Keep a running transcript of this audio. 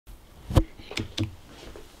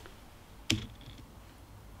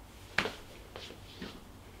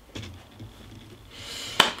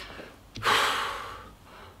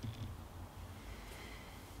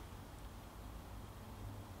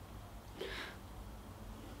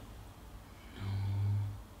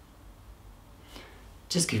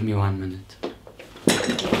Just give me 1 minute.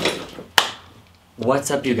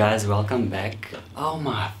 What's up, you guys? Welcome back. Oh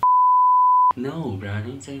my no, bro,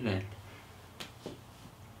 don't say that.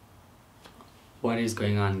 What is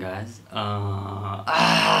going on, guys?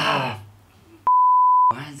 Why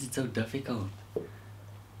is it so difficult?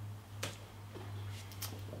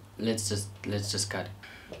 Let's just cut it.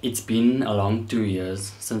 It's been a long 2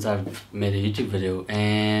 years since I've made a YouTube video,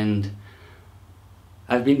 and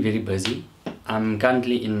I've been very busy. I'm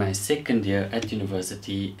currently in my second year at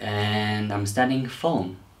university and I'm studying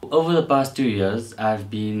film. Over the past 2 years, I've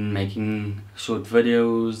been making short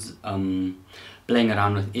videos, playing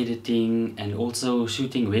around with editing, and also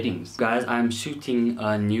shooting weddings. Guys, I'm shooting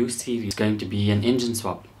a new series. It's going to be an engine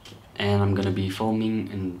swap, and I'm gonna be filming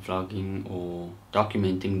and vlogging or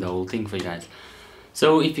documenting the whole thing for you guys.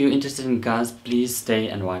 So if you're interested in cars, please stay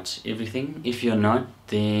and watch everything. If you're not,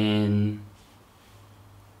 then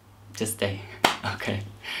just stay. Okay.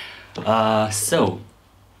 So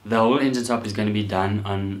the whole engine swap is going to be done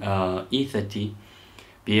on E30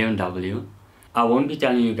 BMW. I won't be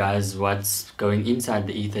telling you guys what's going inside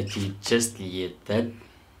the E30 just yet. That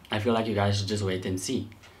I feel like you guys should just wait and see.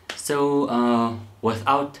 So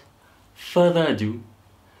without further ado,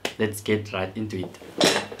 let's get right into it.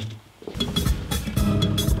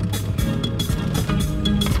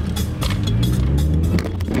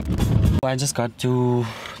 I just got to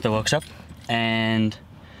the workshop and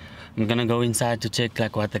I'm gonna go inside to check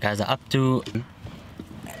like what the guys are up to,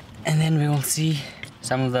 and then we will see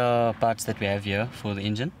some of the parts that we have here for the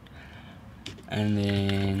engine, and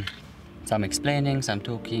then some explaining, some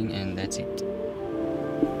talking, and that's it.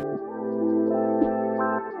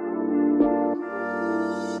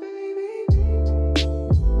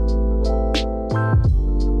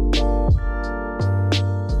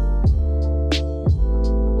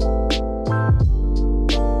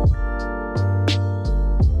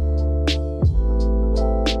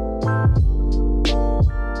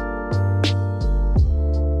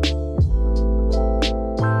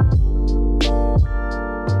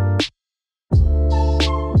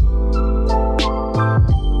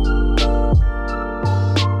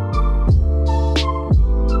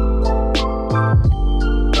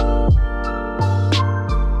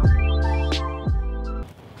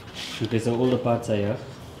 Okay, so all the parts are here.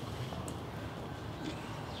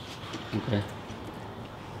 Okay.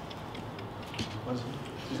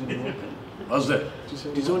 What's that?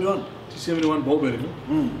 T71. T71 ball bearing.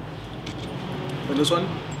 And this one?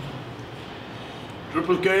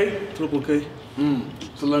 Triple K.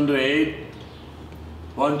 Cylinder 8.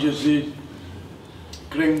 1 chassis.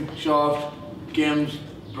 Crankshaft. Cams.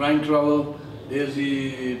 Brine trowel. There's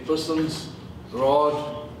the pistons.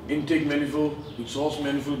 Rod. Intake manifold, exhaust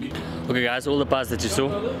manifold. Okay guys, all the parts that you saw,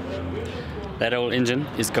 that whole engine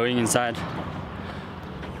is going inside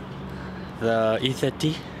the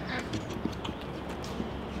E30.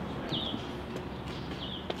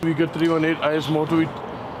 We got 318 IS motor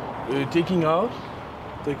taking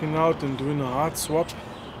out and doing a hard swap.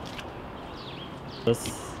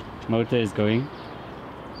 This motor is going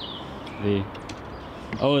there.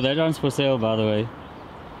 Oh, that one's for sale, by the way.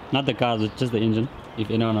 Not the car, just the engine, if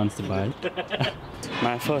anyone wants to buy it.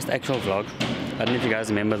 My first actual vlog. I don't know if you guys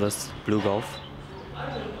remember this blue Golf.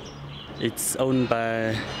 It's owned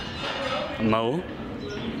by Mo,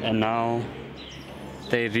 and now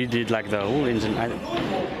they redid like the whole engine.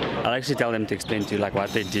 I'll actually tell them to explain to you like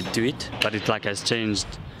what they did to it, but it like has changed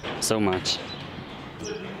so much.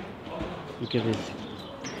 Look at this.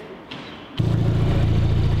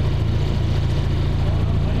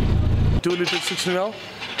 Two-liter 16L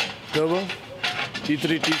turbo,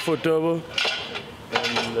 E30 T4 turbo,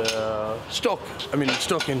 and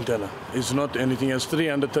stock antenna. It's not anything else.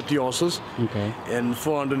 330 horses, Okay. and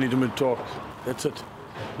 400 Nm torque. That's it.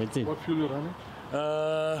 That's it. What fuel you running?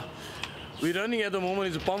 We're running at the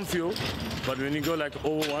moment is pump fuel, but when you go like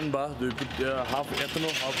over 1 bar, they put half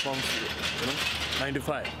ethanol, half pump fuel.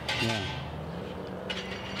 95. Yeah.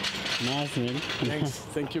 Nice, man. Thanks.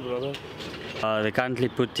 Thank you, brother. They're currently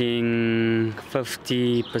putting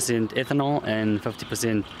 50% ethanol and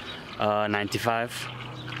 50% 95.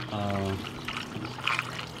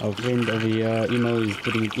 Our friend over here, Emo, is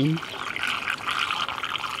putting it in.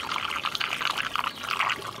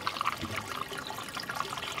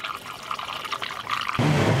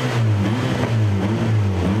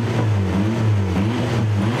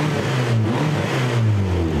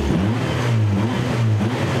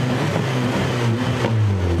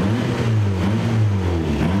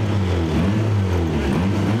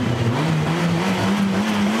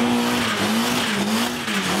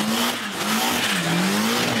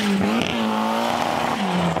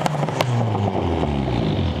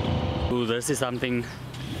 is something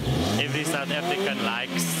every South African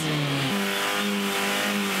likes.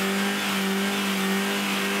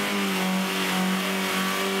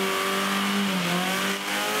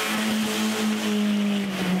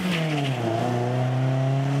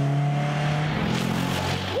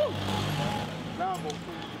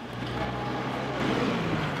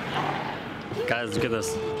 Guys, look at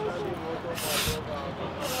this.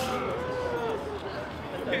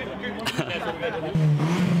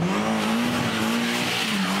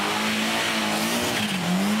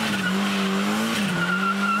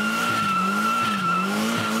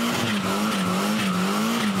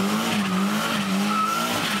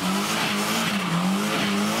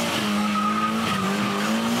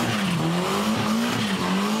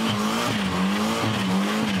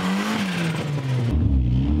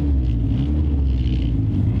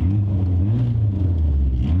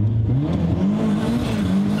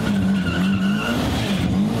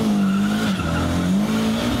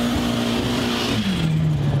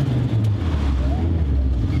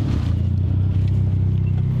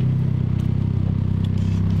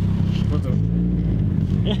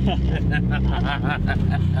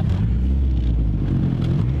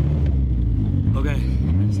 Okay.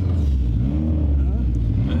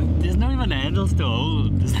 There's not even handles to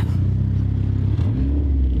hold.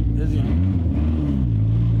 There's you.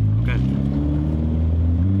 Okay.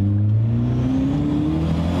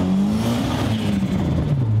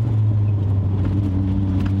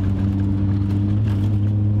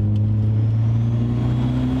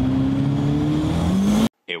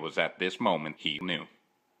 It was at this moment he knew.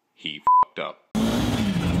 He f***ed up.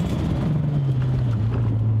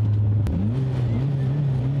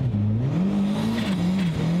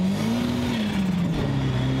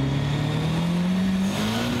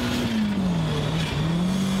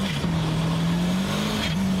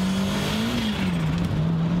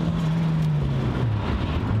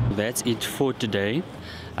 That's it for today.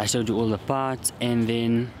 I showed you all the parts, and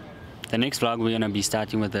then the next vlog we're gonna be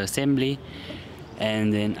starting with the assembly,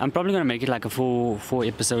 and then I'm probably gonna make it like a four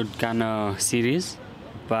episode kind of series,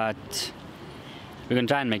 but we're gonna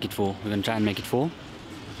try and make it four.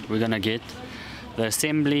 We're gonna get the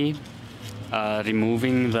assembly,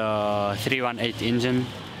 removing the 318 engine,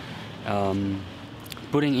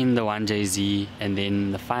 putting in the 1JZ, and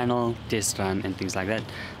then the final test run and things like that.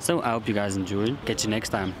 So I hope you guys enjoyed. Catch you next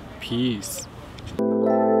time. Peace.